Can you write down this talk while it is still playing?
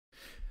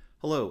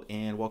Hello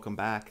and welcome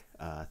back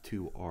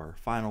to our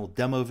final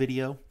demo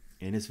video.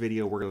 In this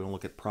video we're going to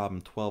look at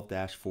problem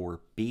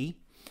 12-4B,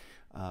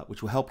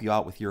 which will help you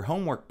out with your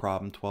homework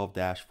problem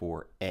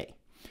 12-4A.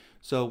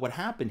 So what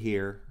happened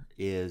here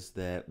is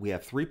that we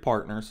have three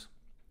partners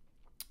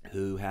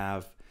who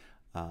have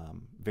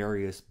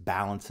various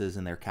balances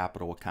in their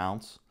capital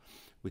accounts.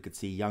 We could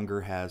see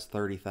Younger has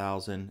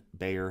 30,000,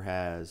 Bayer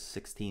has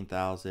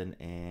 16,000,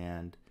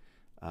 and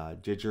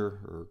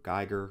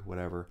Geiger,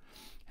 whatever,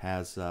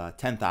 has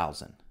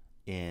 10,000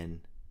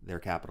 in their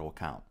capital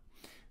account.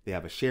 They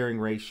have a sharing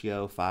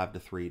ratio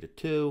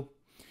 5:3:2.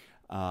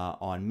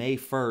 On May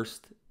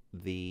 1st,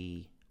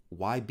 the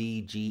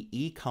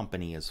YBGE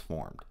company is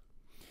formed,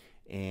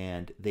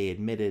 and they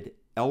admitted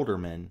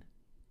Elderman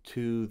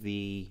to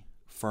the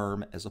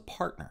firm as a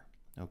partner.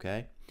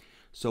 Okay,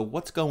 so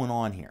what's going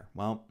on here?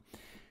 Well,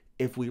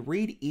 if we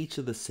read each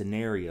of the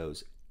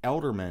scenarios,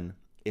 Elderman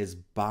is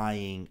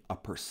buying a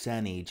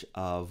percentage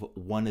of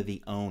one of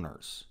the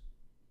owners.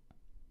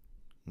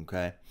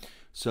 Okay,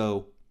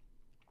 so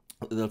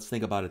let's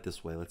think about it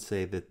this way. Let's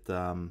say that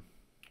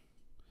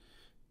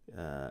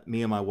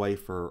me and my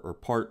wife are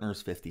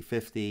partners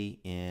 50-50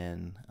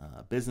 in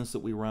a business that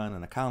we run,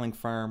 an accounting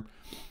firm,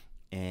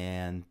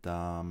 and pick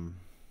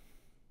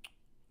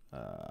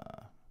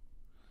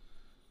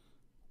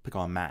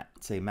on Matt.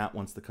 Say Matt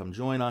wants to come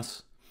join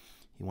us.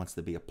 He wants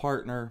to be a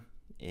partner,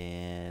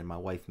 and my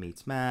wife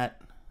meets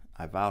Matt.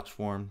 I vouch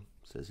for him,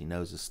 says he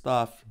knows his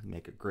stuff. He'd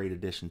make a great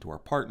addition to our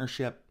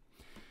partnership.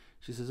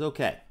 She says,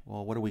 okay,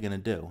 well, what are we going to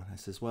do? And I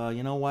says, well,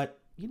 you know what?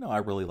 I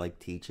really like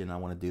teaching. I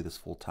want to do this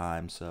full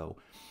time. So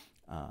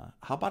how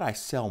about I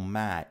sell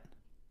Matt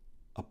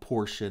a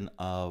portion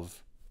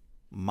of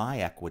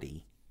my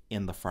equity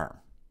in the firm?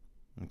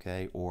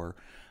 Okay, or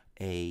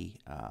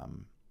what's the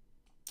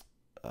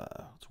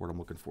word I'm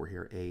looking for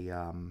here?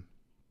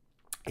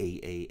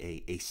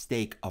 A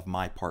stake of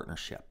my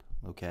partnership.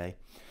 Okay,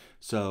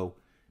 so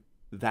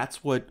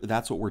that's what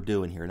we're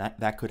doing here.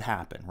 That could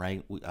happen,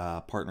 right?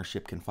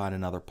 Partnership can find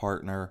another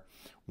partner.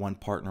 One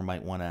partner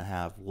might want to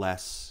have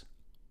less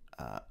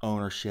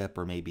ownership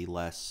or maybe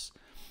less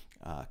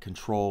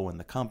control in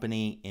the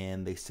company,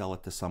 and they sell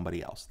it to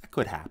somebody else. That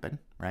could happen,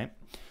 right?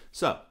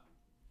 So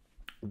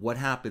what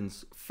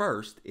happens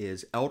first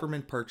is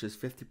Elderman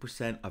purchased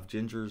 50% of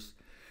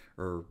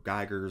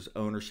Geiger's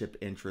ownership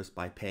interest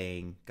by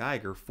paying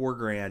Geiger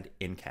 $4,000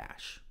 in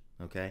cash.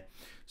 Okay,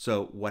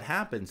 so what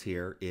happens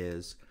here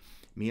is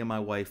me and my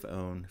wife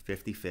own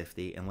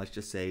 50-50, and let's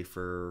just say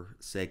for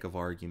sake of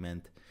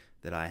argument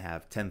that I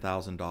have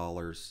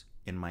 $10,000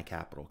 in my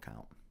capital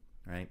account,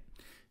 right?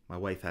 My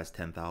wife has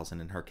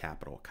 $10,000 in her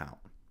capital account.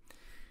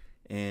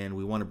 And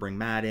we want to bring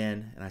Matt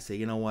in, and I say,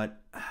 you know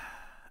what?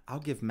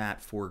 I'll give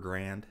Matt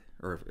 $4,000,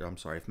 or I'm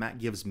sorry, if Matt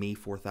gives me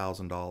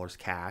 $4,000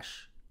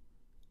 cash,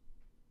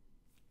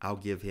 I'll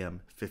give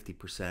him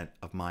 50%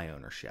 of my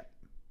ownership,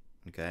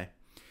 okay?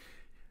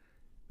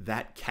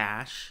 That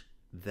cash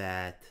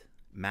that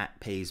Matt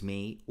pays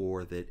me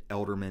or that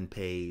Elderman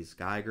pays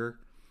Geiger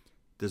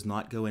does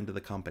not go into the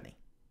company,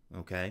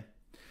 okay?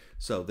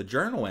 So the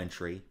journal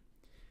entry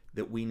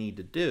that we need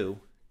to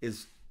do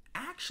is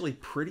actually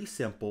pretty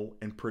simple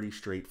and pretty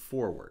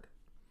straightforward.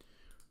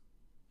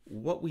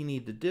 What we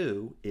need to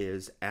do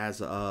is, as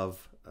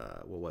of,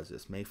 what was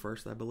this, May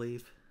 1st, I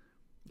believe?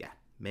 Yeah,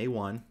 May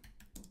 1,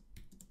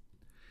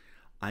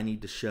 I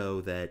need to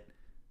show that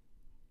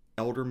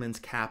Elderman's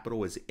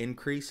capital is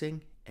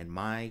increasing and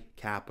my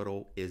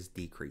capital is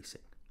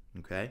decreasing.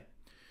 Okay,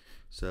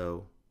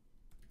 so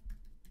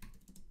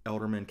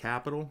Elderman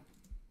capital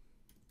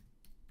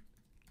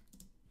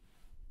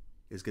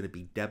is going to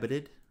be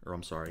debited, or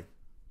I'm sorry,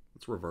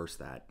 let's reverse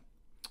that.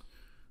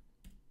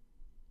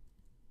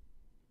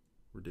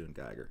 We're doing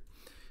Geiger.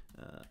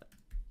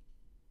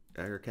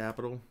 Geiger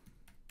capital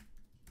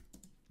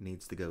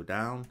needs to go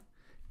down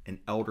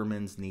and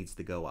Elderman's needs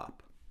to go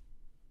up.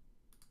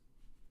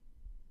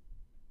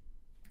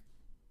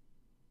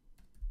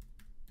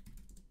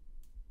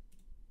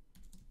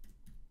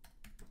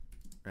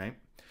 Right?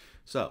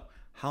 So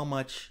how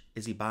much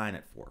is he buying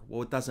it for?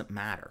 Well, it doesn't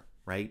matter,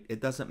 right?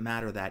 It doesn't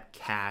matter that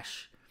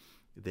cash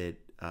that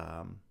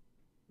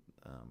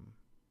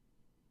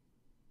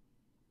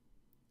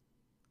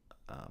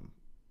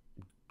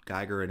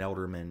Geiger and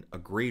Elderman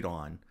agreed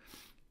on.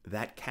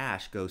 That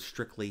cash goes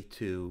strictly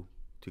to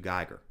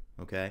Geiger,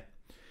 okay?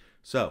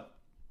 So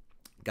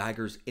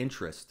Geiger's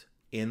interest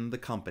in the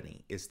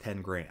company is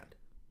 $10,000,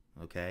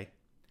 okay?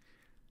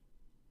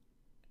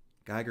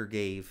 Geiger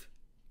gave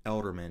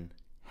Elderman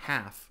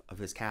half of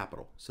his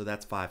capital, so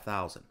that's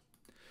 $5,000.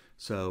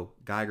 So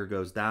Geiger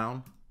goes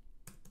down,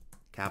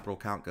 capital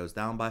count goes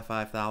down by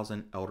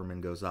 $5,000,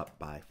 Elderman goes up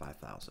by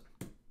 $5,000.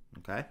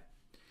 Okay.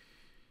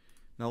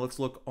 Now let's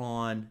look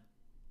on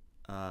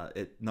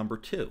at number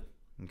 2.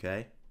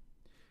 Okay.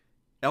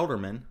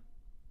 Elderman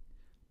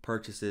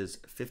purchases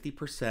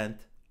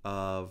 50%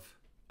 of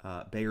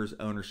Bayer's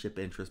ownership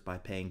interest by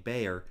paying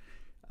Bayer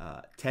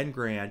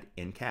 $10,000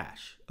 in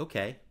cash.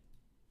 Okay.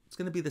 It's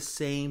going to be the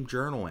same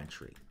journal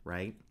entry,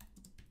 right?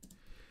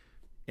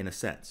 In a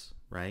sense,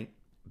 right?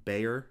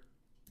 Bayer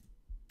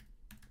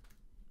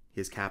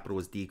his capital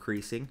is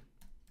decreasing,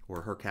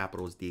 or her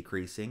capital is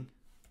decreasing.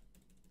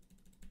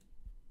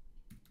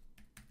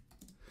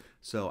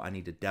 So I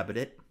need to debit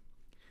it,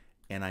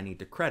 and I need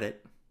to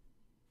credit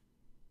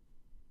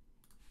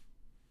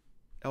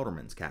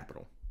Elderman's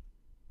capital.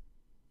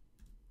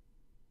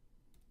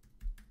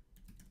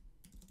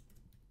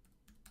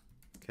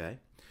 Okay,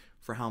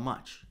 for how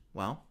much?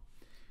 Well,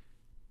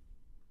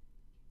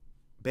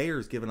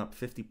 Bayer's given up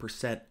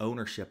 50%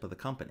 ownership of the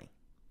company.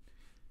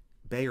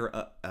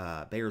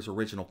 Bayer's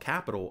original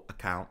capital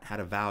account had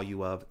a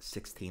value of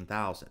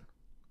 $16,000.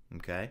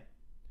 Okay,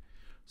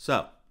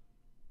 so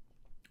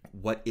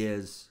what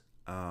is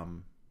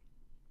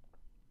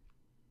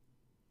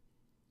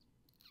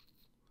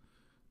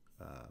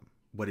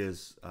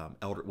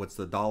what's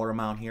the dollar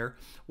amount here?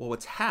 Well,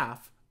 it's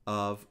half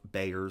of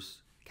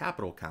Bayer's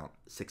capital account,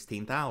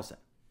 16,000,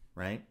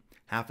 right?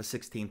 Half of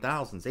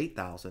 16,000 is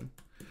 8,000.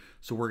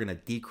 So we're going to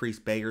decrease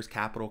Bayer's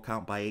capital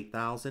account by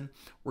 8,000.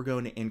 We're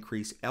going to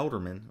increase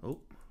Elderman.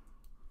 Oh,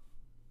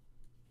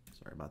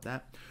 sorry about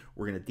that.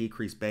 We're going to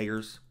decrease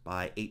Bayer's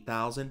by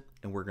 8,000,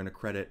 and we're going to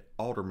credit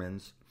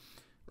Elderman's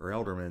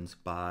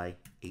by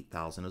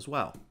 8,000 as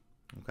well.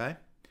 Okay.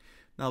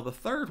 Now the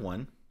third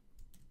one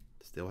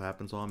still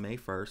happens on May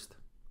 1st.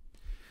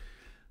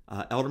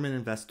 Elderman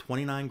invests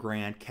 29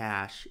 grand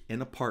cash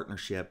in a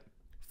partnership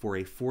for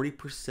a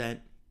 40%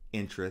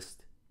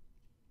 interest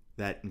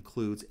that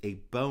includes a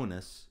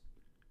bonus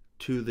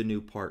to the new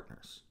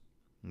partners.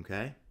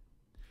 Okay?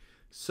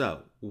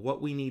 So,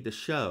 what we need to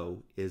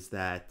show is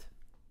that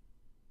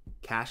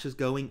cash is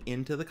going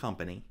into the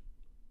company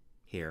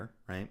here,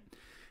 right?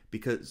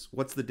 Because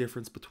what's the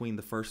difference between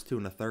the first two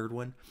and the third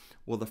one?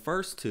 Well, the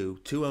first two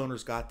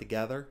owners got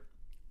together,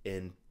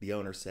 and the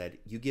owner said,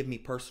 you give me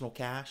personal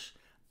cash,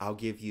 I'll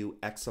give you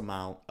X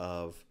amount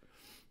of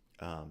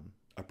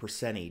a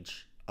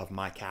percentage of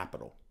my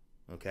capital.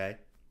 Okay?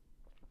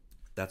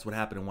 That's what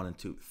happened in 1 and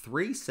 2.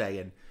 3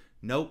 saying,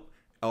 nope,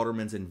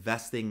 Elderman's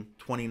investing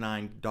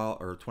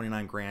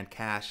 $29 grand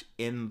cash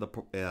in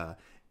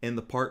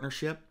the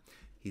partnership.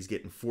 He's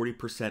getting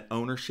 40%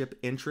 ownership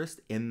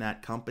interest in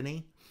that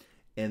company,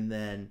 and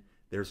then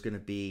there's going to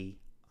be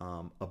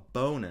a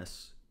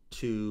bonus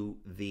to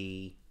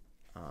the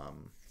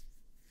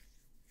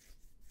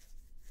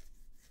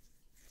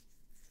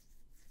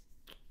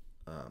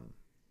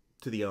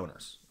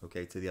owners,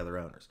 okay, to the other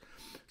owners.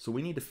 So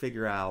we need to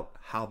figure out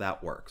how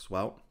that works.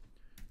 Well,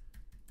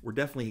 we're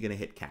definitely going to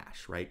hit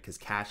cash, right? Because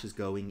cash is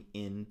going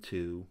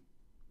into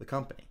the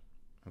company,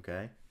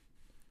 okay?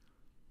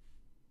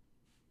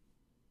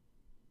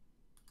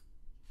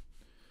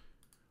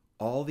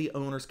 All the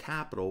owners'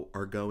 capital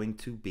are going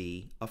to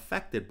be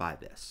affected by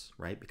this,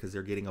 right? Because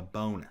they're getting a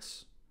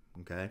bonus,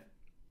 okay?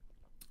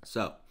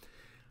 So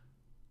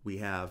we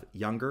have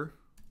Younger,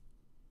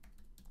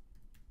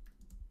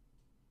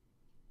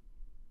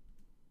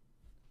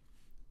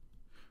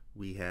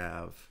 we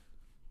have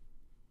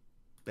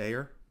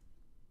Bayer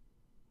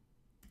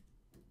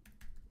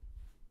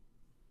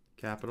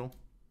capital.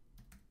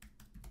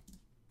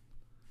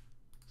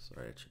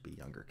 Sorry, it should be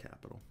Younger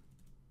capital.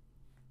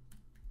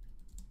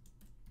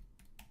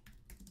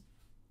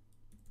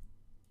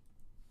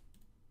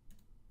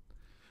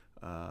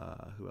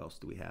 Who else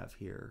do we have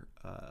here?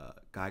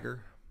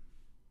 Geiger.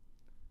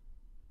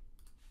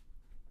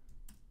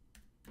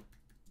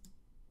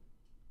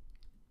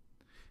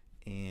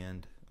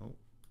 And,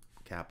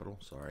 capital,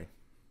 sorry.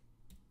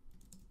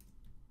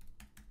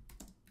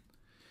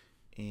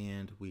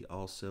 And we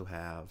also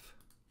have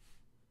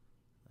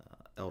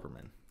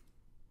Elderman.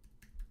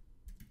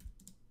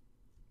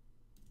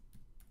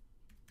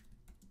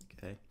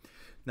 Okay.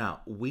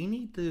 Now, we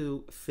need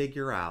to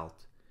figure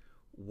out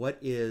what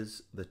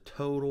is the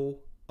total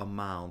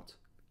amount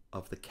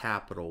of the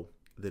capital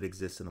that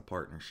exists in a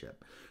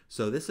partnership.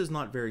 So this is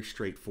not very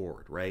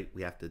straightforward, right?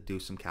 We have to do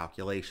some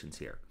calculations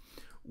here.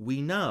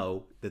 We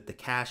know that the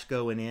cash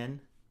going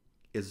in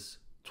is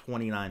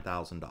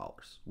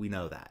 $29,000. We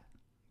know that.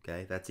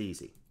 Okay, that's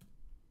easy.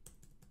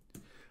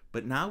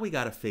 But now we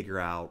got to figure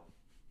out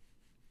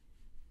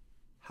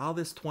how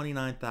this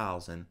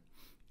 $29,000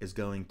 is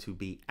going to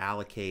be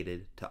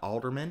allocated to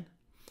Alderman,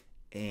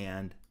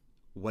 and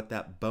what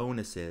that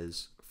bonus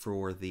is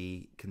for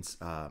the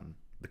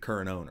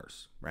current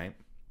owners, right?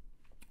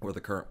 Or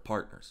the current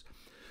partners.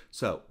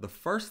 So the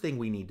first thing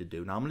we need to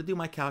do, now I'm going to do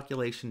my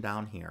calculation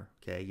down here.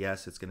 Okay,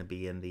 yes, it's going to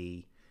be in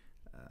the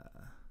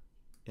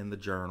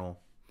journal.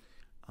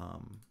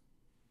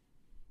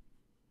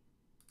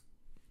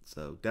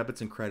 So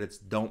debits and credits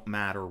don't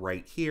matter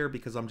right here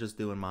because I'm just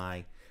doing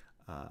my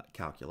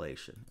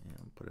calculation.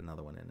 And put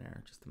another one in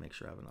there just to make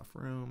sure I have enough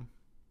room.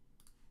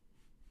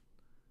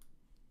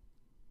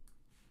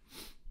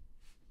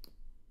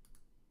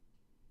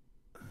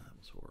 That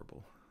was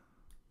horrible.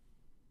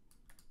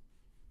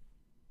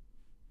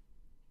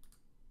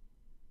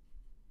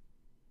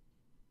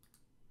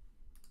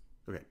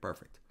 Okay,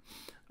 perfect.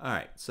 All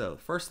right, so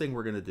first thing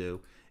we're going to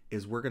do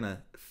is we're going to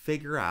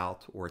figure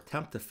out, or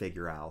attempt to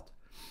figure out,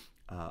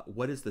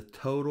 what is the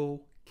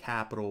total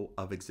capital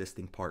of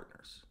existing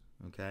partners.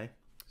 Okay,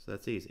 so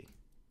that's easy.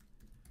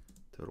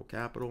 Total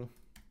capital,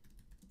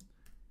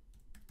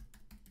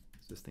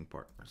 existing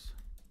partners.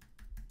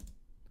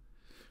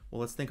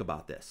 Well, let's think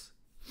about this.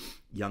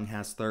 Young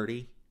has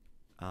 30,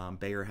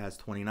 Bayer has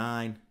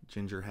 29,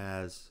 Ginger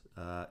has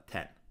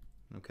 10.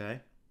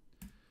 Okay,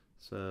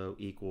 so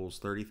equals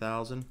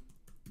 30,000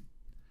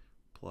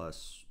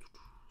 plus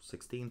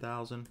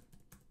 16,000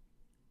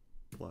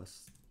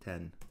 plus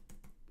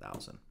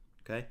 10,000.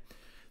 Okay,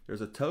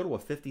 there's a total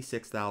of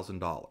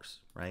 $56,000.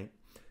 Right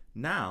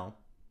now,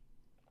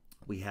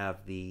 we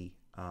have the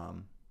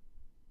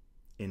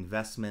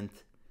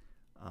investment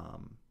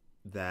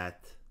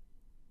that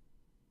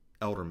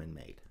Elderman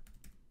made.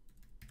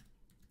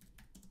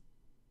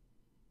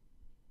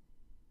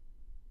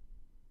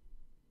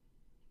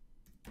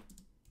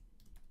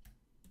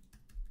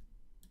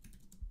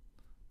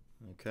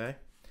 Okay,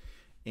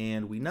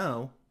 and we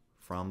know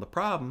from the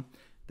problem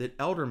that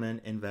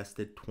Elderman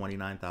invested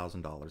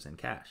 $29,000 in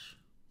cash.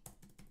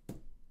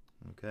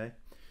 Okay,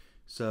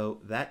 so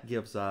that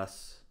gives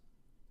us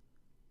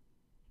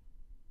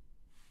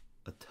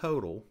a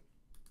total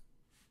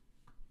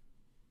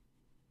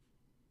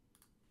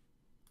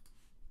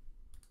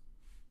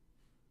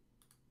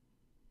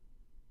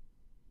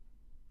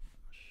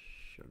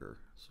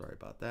sorry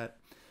about that,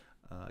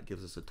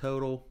 gives us a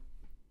total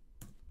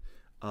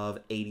of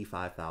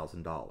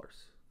 $85,000.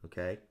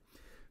 Okay,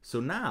 so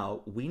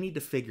now we need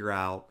to figure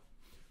out,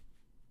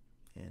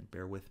 and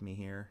bear with me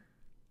here,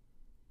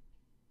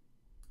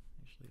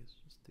 actually let's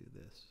just do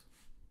this.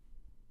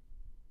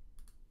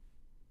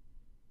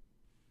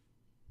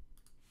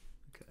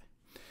 Okay,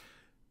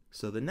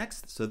 so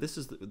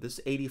this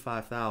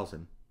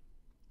 85,000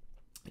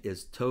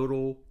 is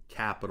total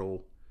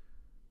capital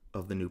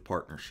of the new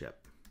partnership.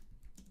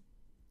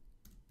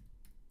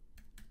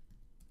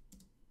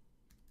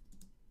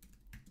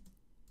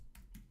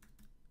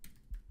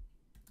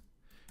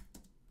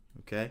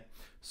 Okay,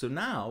 so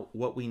now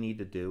what we need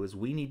to do is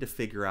we need to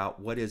figure out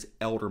what is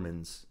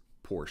Elderman's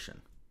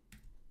portion.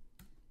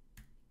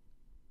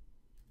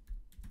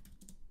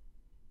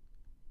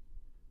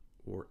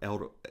 Or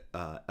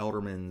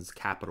Elderman's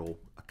capital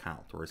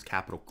account, or his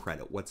capital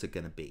credit. What's it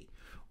going to be?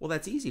 Well,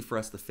 that's easy for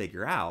us to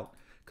figure out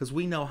because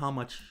we know how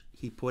much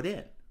he put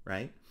in,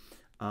 right?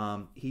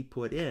 He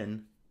put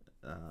in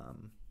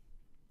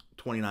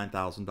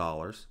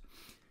 $29,000.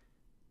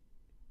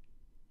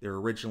 There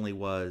originally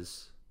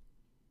was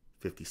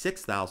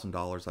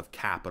 $56,000 of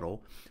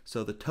capital.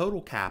 So the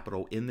total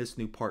capital in this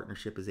new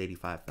partnership is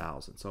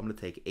 $85,000. So I'm going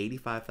to take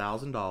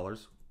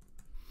 $85,000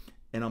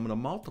 and I'm going to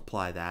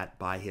multiply that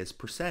by his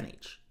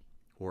percentage,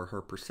 or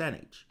her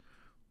percentage,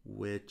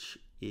 which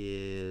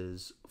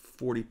is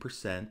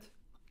 40%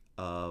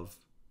 of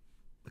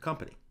the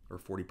company, or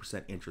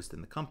 40% interest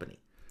in the company.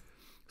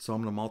 So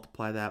I'm going to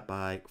multiply that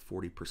by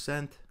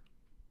 40%.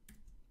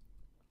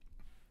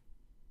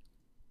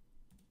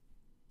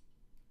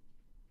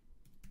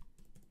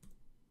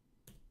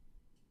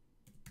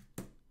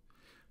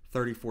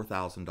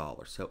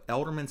 $34,000. So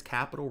Elderman's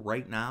capital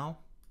right now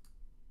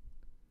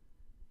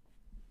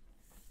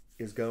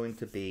is going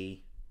to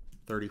be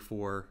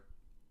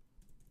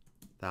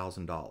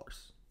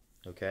 $34,000.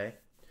 Okay,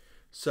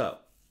 so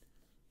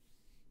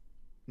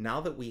now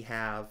that we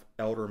have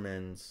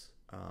Elderman's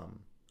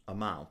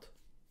amount,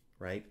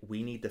 right,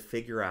 we need to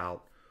figure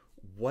out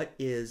what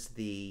is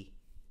the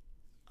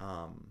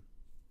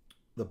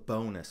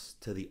bonus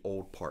to the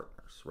old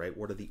partners, right?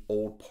 What are the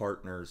old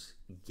partners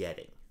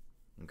getting?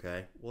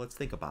 Okay, well, let's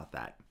think about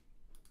that.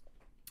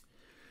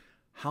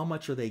 How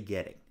much are they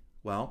getting?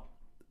 Well,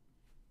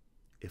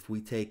 if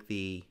we take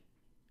the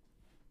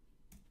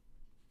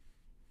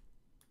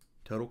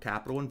total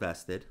capital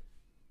invested,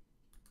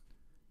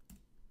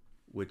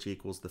 which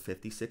equals the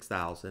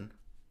 56,000,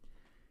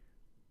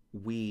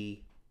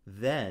 we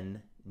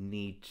then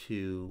need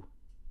to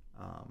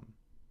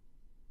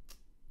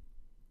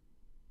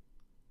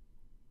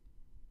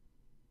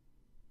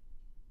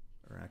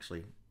or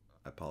actually,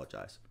 I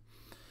apologize.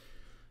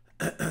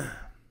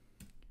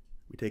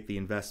 We take the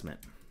investment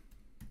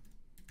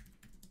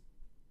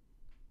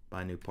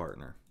by new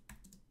partner,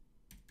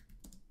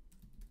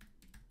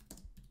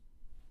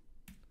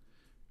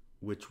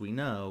 which we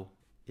know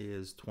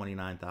is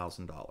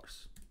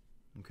 $29,000.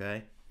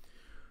 Okay,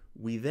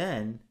 we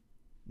then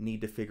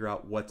need to figure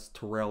out what's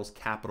Terrell's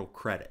capital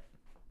credit,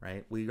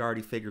 right? We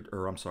already figured,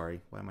 or I'm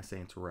sorry, why am I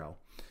saying Terrell?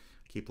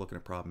 I keep looking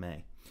at problem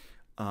A.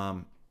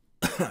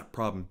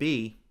 Problem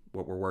B,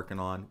 what we're working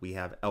on, we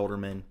have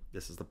Elderman.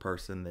 This is the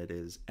person that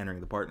is entering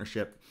the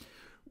partnership.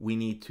 We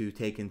need to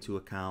take into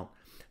account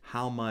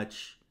how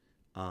much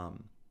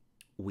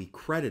we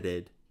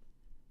credited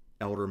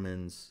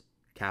Elderman's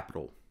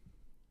capital.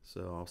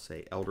 So I'll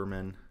say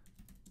Elderman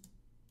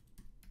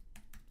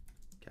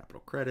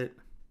capital credit,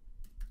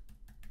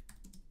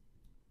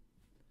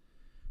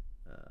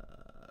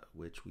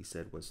 which we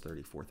said was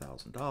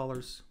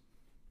 $34,000.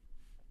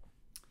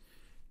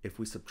 If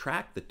we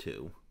subtract the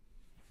two,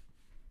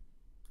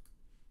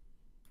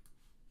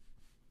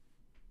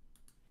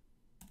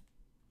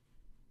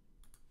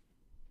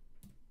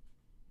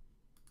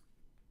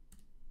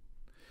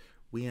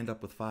 we end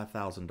up with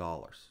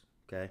 $5,000.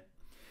 Okay?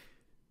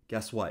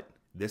 Guess what?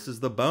 This is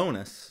the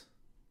bonus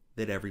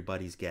that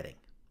everybody's getting.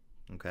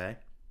 Okay?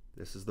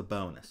 This is the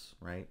bonus,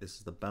 right? This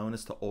is the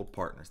bonus to old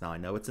partners. Now, I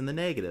know it's in the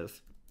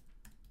negative.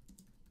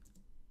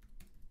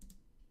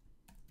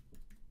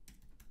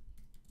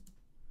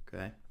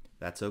 Okay?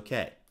 That's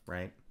okay,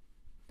 right?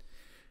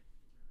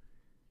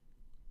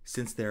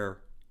 Since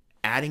they're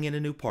adding in a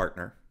new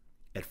partner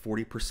at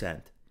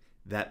 40%,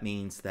 that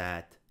means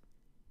that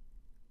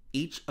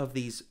each of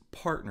these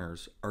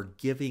partners are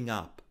giving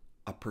up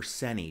a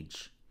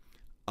percentage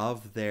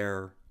of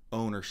their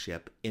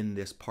ownership in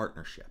this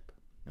partnership.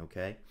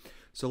 Okay?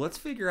 So let's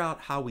figure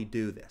out how we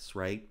do this,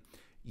 right?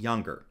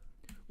 Younger.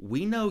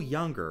 We know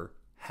Younger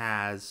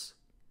has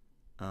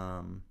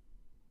 50%,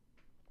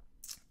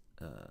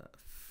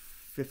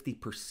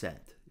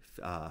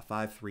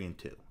 5, 3, and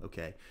 2.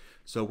 Okay,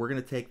 so we're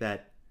going to take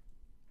that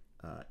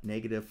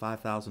negative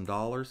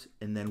 $5,000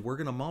 and then we're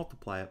going to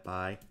multiply it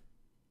by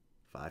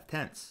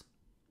 5/10.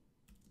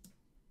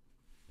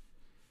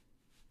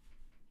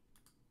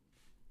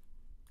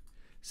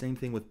 Same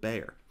thing with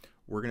Bayer.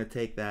 We're going to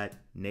take that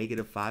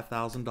negative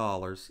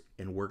 $5,000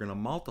 and we're going to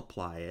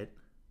multiply it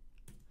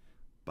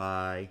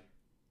by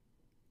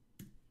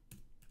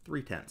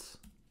 3/10.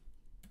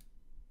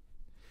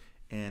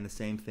 And the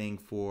same thing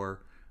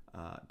for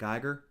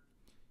Geiger.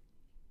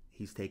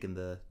 He's taken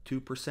the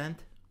 2%,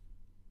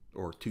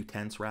 or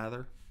 2/10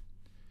 rather.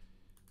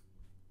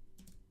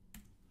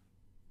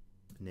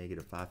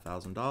 Negative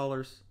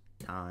 $5,000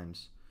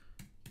 times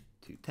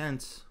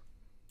 2/10.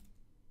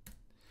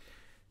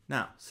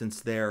 Now,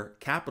 since their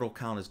capital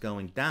count is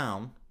going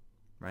down,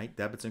 right?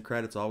 Debits and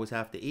credits always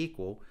have to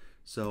equal.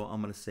 So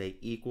I'm going to say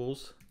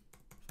equals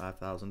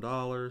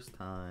 $5,000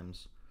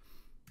 times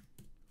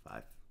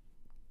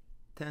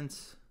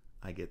 5/10.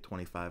 I get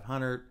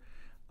 2,500.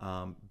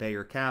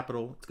 Bayer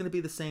capital, it's going to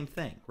be the same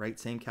thing, right?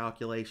 Same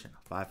calculation.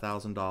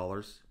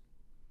 $5,000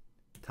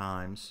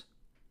 times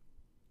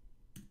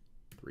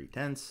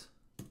 3/10.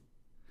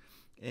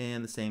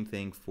 And the same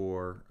thing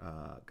for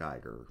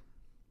Geiger.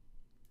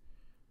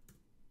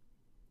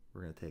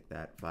 We're going to take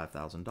that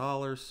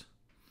 $5,000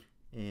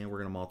 and we're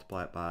going to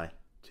multiply it by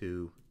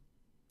 2/10.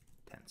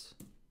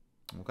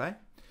 Okay?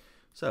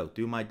 So,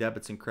 do my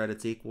debits and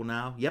credits equal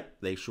now? Yep,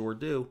 they sure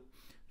do.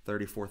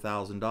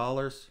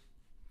 $34,000.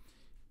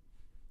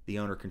 The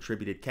owner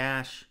contributed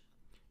cash.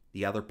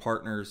 The other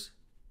partners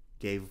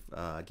gave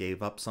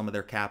up some of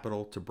their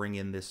capital to bring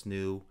in this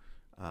new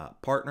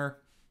partner.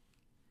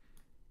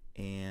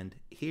 And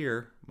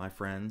here, my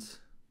friends,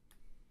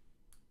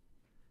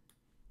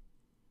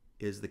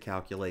 is the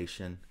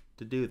calculation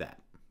to do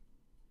that.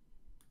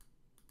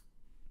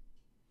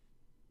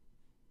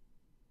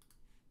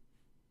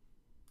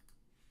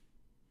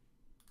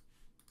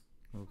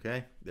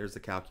 Okay, there's the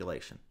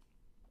calculation.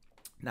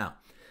 Now,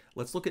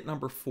 let's look at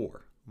number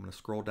 4. I'm going to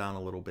scroll down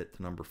a little bit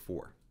to number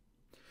 4.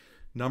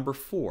 Number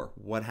 4,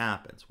 what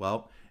happens?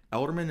 Well,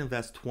 Elderman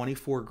invests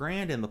 24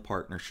 grand in the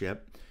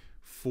partnership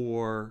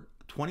for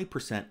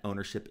 20%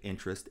 ownership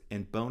interest,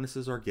 and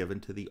bonuses are given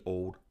to the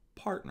old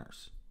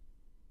partners.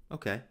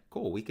 Okay,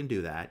 cool, we can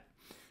do that.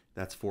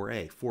 That's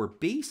 4A.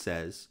 4B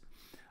says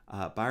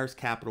buyer's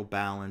capital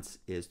balance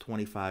is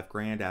 25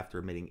 grand after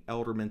admitting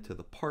Elderman to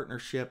the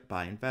partnership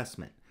by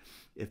investment.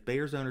 If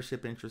Bayer's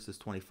ownership interest is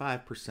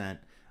 25%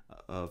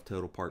 of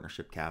total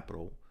partnership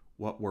capital,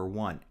 what were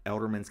 1,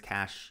 Elderman's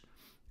cash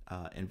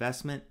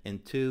investment,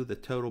 and 2, the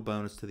total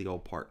bonus to the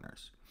old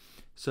partners.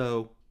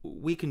 So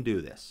we can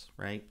do this,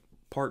 right?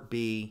 Part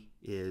B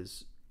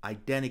is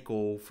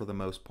identical for the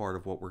most part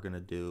of what we're going to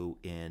do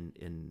in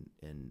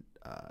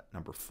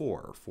number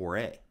 4, or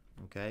 4A.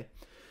 Okay,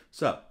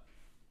 so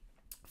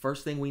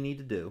first thing we need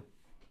to do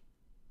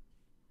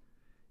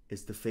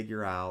is to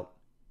figure out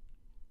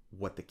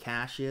what the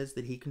cash is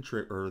that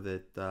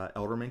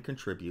Elderman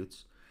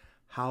contributes,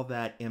 how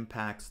that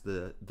impacts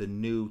the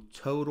new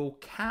total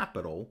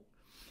capital,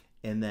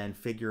 and then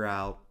figure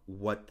out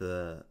what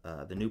the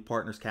new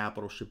partner's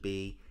capital should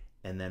be,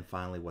 and then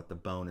finally what the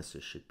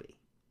bonuses should be.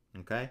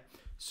 Okay,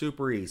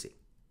 super easy,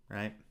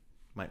 right?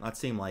 Might not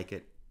seem like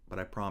it, but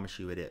I promise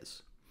you it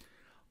is.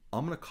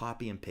 I'm going to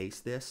copy and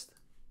paste this.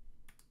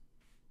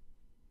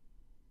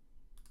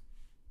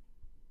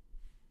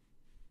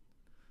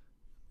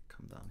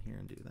 Come down here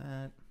and do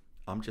that.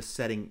 I'm just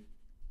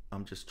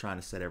trying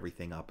to set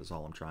everything up is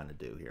all I'm trying to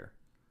do here.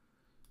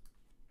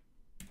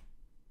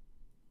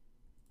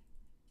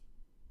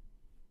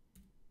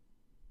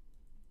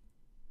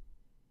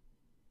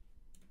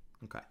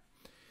 Okay.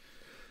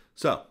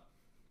 So,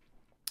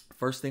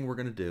 first thing we're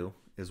going to do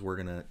is we're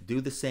going to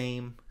do the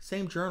same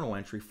journal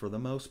entry for the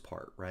most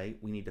part, right?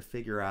 We need to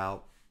figure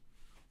out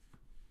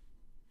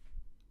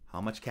how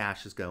much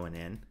cash is going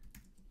in.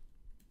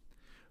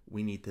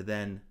 We need to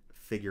then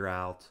figure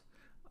out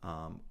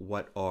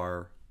what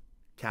our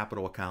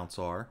capital accounts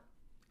are.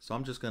 So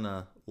I'm just going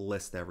to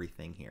list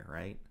everything here,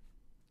 right?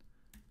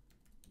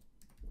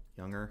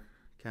 Younger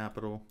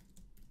capital,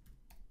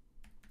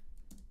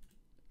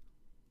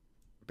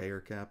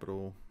 Bayer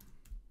capital,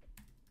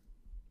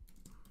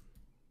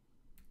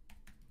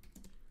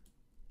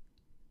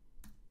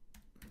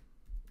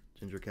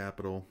 Ranger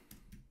Capital,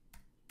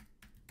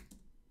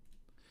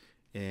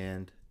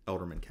 and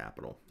Elderman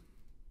Capital.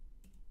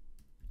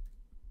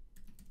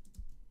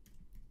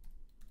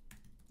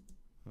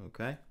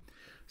 Okay,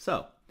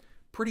 so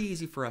pretty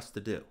easy for us to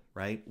do,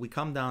 right? We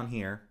come down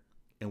here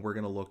and we're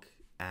going to look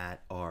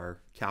at our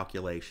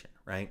calculation,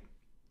 right?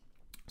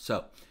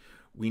 So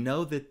we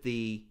know that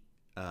the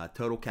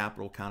total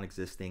capital account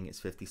existing is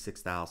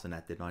 $56,000.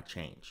 That did not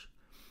change.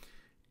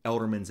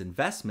 Elderman's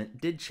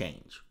investment did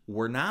change.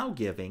 We're now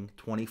giving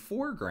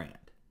 24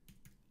 grand.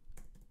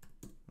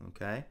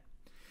 Okay,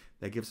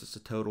 that gives us a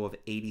total of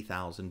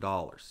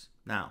 $80,000.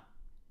 Now,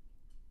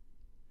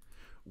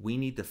 we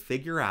need to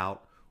figure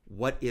out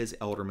what is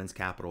Elderman's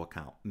capital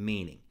account,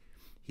 meaning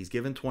he's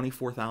given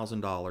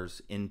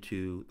 $24,000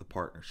 into the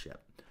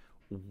partnership.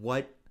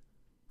 What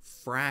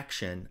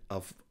fraction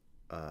of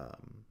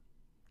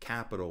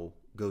capital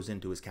goes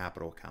into his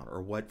capital account,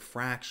 or what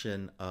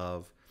fraction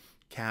of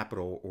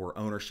capital or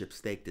ownership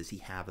stake does he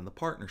have in the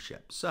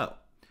partnership? So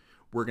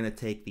we're going to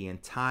take the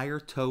entire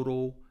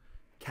total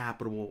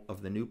capital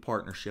of the new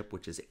partnership,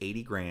 which is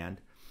 80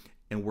 grand,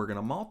 and we're going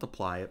to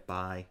multiply it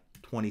by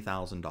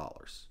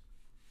 $20,000.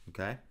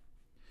 Okay,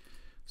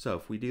 so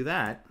if we do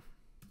that,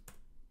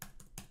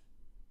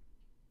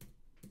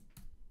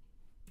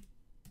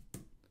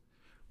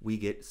 we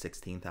get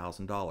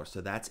 $16,000. So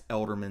that's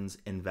Elderman's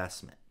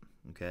investment.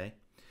 Okay,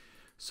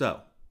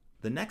 so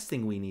the next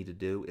thing we need to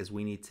do is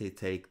we need to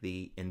take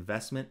the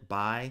investment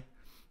by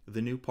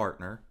the new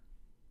partner.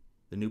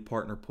 The new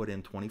partner put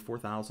in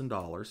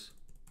 $24,000.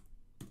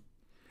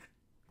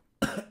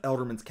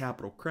 Elderman's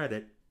capital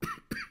credit,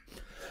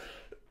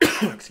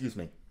 excuse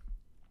me,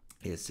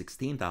 is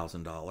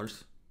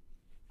 $16,000.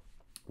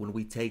 When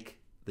we take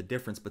the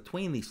difference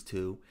between these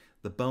two,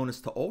 the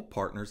bonus to old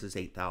partners is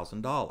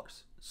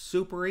 $8,000.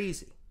 Super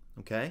easy,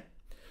 okay?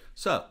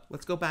 So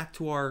let's go back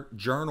to our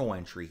journal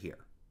entry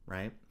here,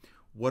 right?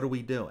 What are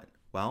we doing?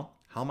 Well,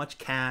 how much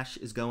cash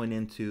is going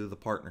into the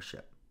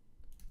partnership?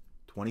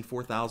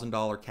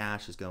 $24,000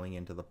 cash is going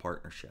into the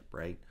partnership,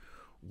 right?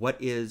 What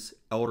is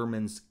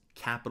Elderman's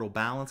capital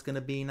balance going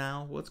to be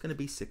now? Well, it's going to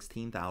be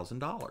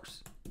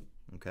 $16,000,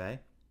 okay?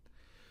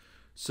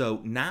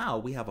 So now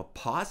we have a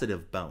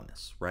positive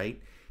bonus,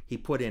 right? He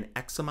put in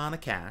X amount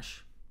of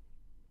cash,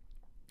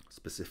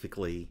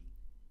 specifically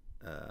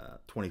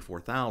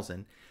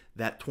 24,000.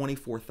 That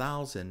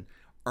 24,000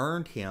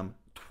 earned him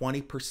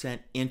 20%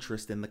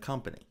 interest in the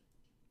company,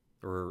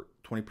 or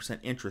 20%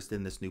 interest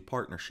in this new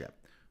partnership,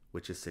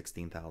 which is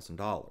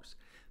 $16,000.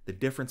 The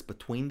difference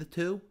between the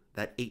two,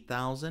 that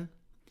 8,000,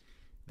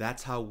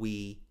 that's how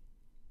we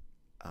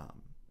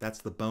that's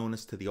the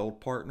bonus to the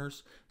old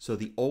partners. So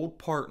the old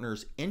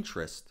partners'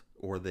 interest,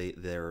 or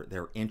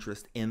their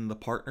interest in the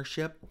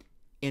partnership,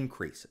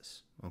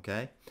 increases.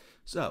 Okay,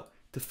 so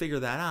to figure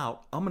that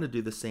out, I'm going to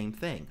do the same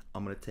thing.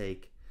 I'm going to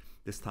take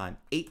this time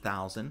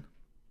 8,000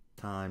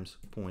 times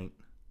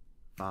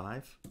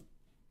 0.5.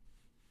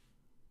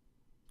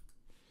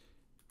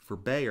 For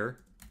Bayer,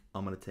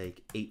 I'm going to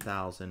take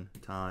 8,000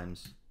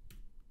 times,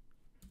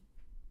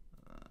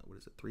 what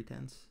is it,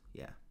 3/10?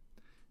 Yeah,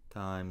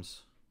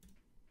 times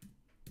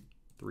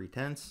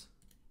 3/10.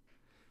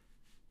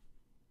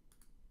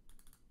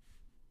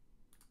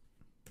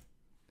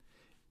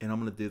 And I'm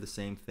going to do the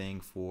same thing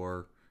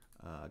for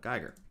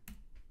Geiger.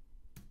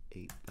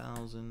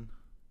 8,000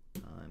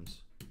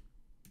 times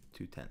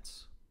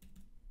 2/10.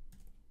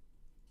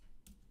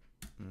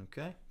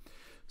 Okay,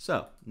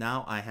 so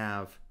now I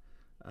have,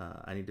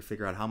 I need to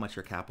figure out how much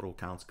your capital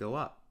accounts go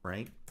up,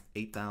 right?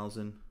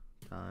 8,000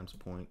 times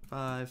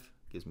 0.5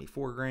 gives me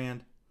 4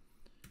 grand.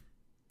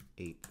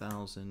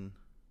 8,000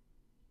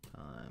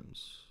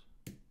 times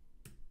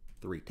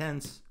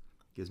 3/10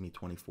 gives me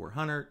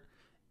 2,400,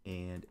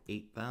 and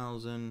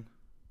 8,000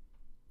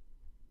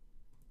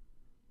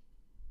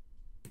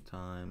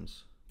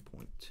 times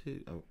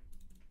 0.2,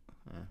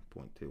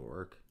 0.2 will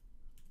work.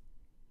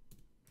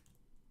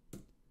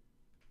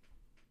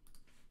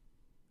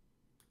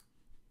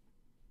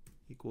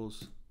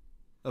 Equals,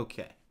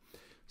 okay.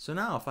 So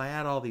now if I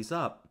add all these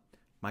up,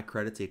 my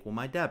credits equal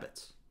my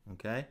debits,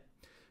 okay?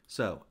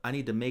 So I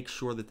need to make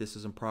sure that this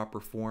is in proper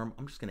form.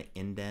 I'm just going to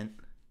indent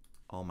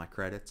all my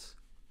credits,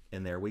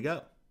 and there we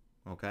go,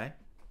 okay?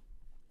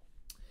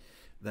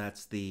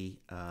 That's the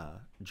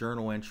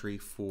journal entry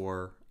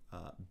for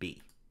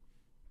B.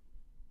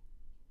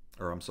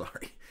 Or I'm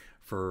sorry,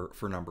 for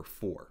number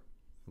 4,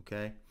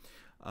 okay?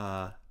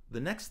 The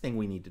next thing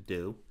we need to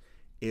do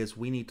is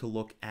we need to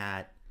look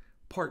at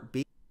Part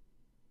B.